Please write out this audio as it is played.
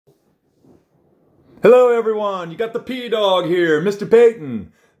Hello everyone, you got the P-Dog here, Mr.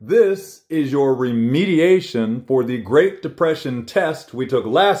 Payton. This is your remediation for the Great Depression test we took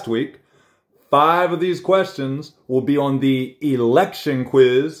last week. 5 of these questions will be on the election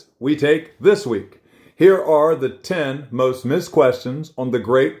quiz we take this week. Here are the 10 most missed questions on the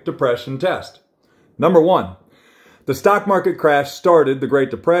Great Depression test. Number 1, the stock market crash started the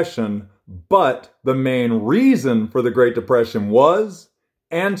Great Depression, but the main reason for the Great Depression was,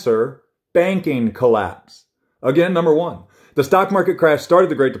 answer, banking collapse. Again, number 1, the stock market crash started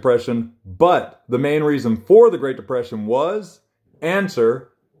the Great Depression, but the main reason for the Great Depression was,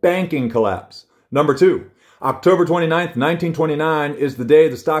 answer, banking collapse. Number 2, October 29th, 1929 is the day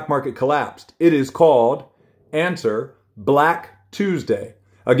the stock market collapsed. It is called, answer, Black Tuesday.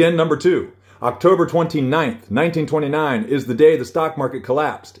 Again, number 2, October 29th, 1929 is the day the stock market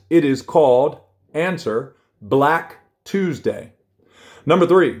collapsed. It is called, answer, Black Tuesday. Number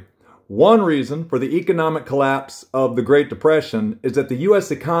 3, one reason for the economic collapse of the Great Depression is that the U.S.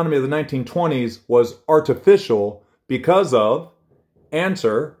 economy of the 1920s was artificial because of,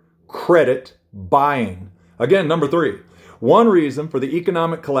 answer, credit buying. Again, number 3, one reason for the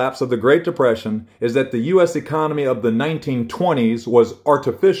economic collapse of the Great Depression is that the U.S. economy of the 1920s was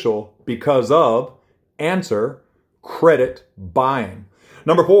artificial because of, answer, credit buying.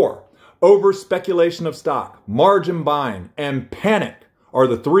 Number 4, over speculation of stock, margin buying, and panic are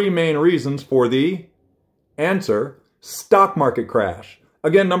the 3 main reasons for the, answer, stock market crash.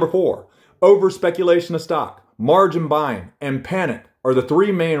 Again, number 4, over speculation of stock, margin buying, and panic are the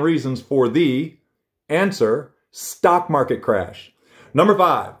 3 main reasons for the, answer, stock market crash. Number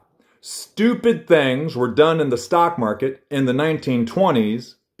 5, stupid things were done in the stock market in the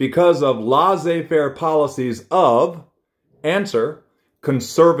 1920s because of laissez-faire policies of, answer,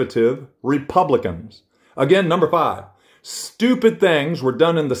 conservative Republicans. Again, number 5, stupid things were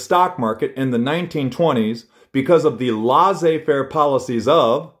done in the stock market in the 1920s because of the laissez-faire policies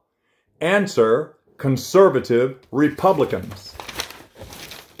of, answer, conservative Republicans.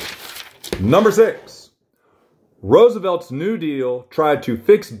 Number 6, Roosevelt's New Deal tried to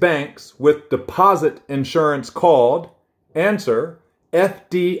fix banks with deposit insurance called, answer,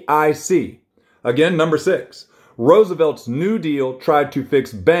 FDIC. Again, number 6, Roosevelt's New Deal tried to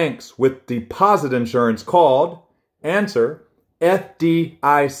fix banks with deposit insurance called, answer,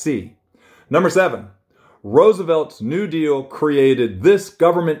 FDIC. Number 7, Roosevelt's New Deal created this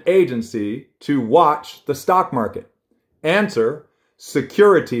government agency to watch the stock market. Answer,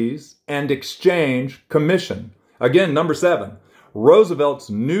 Securities and Exchange Commission. Again, number 7, Roosevelt's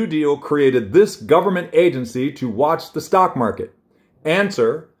New Deal created this government agency to watch the stock market.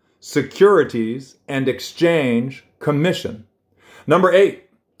 Answer, Securities and Exchange Commission. Number 8,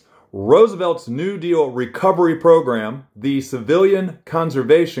 Roosevelt's New Deal recovery program, the Civilian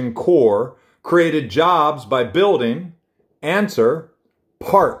Conservation Corps, created jobs by building, answer,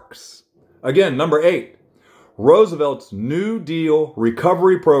 parks. Again, number 8, Roosevelt's New Deal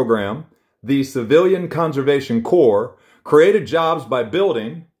recovery program, the Civilian Conservation Corps, created jobs by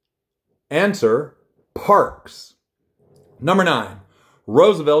building, answer, parks. Number 9,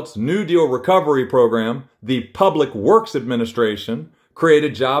 Roosevelt's New Deal recovery program, the Public Works Administration,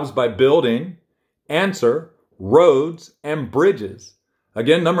 created jobs by building, answer, roads and bridges.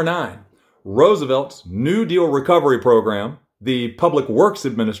 Again, number 9, Roosevelt's New Deal recovery program, the Public Works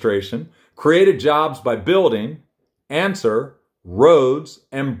Administration, created jobs by building, answer, roads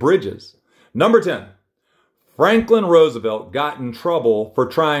and bridges. Number 10, Franklin Roosevelt got in trouble for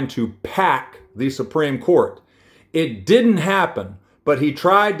trying to pack the Supreme Court. It didn't happen, but he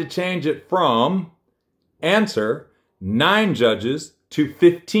tried to change it from, answer, 9 judges to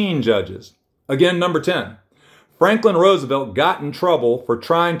 15 judges. Again, number 10, Franklin Roosevelt got in trouble for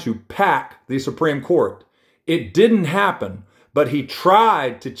trying to pack the Supreme Court. It didn't happen, but he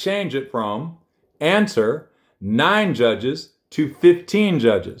tried to change it from, answer, 9 judges to 15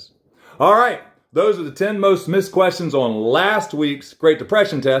 judges. All right, those are the 10 most missed questions on last week's Great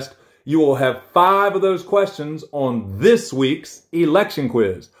Depression test. You will have 5 of those questions on this week's election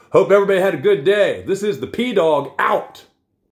quiz. Hope everybody had a good day. This is the P-Dog out.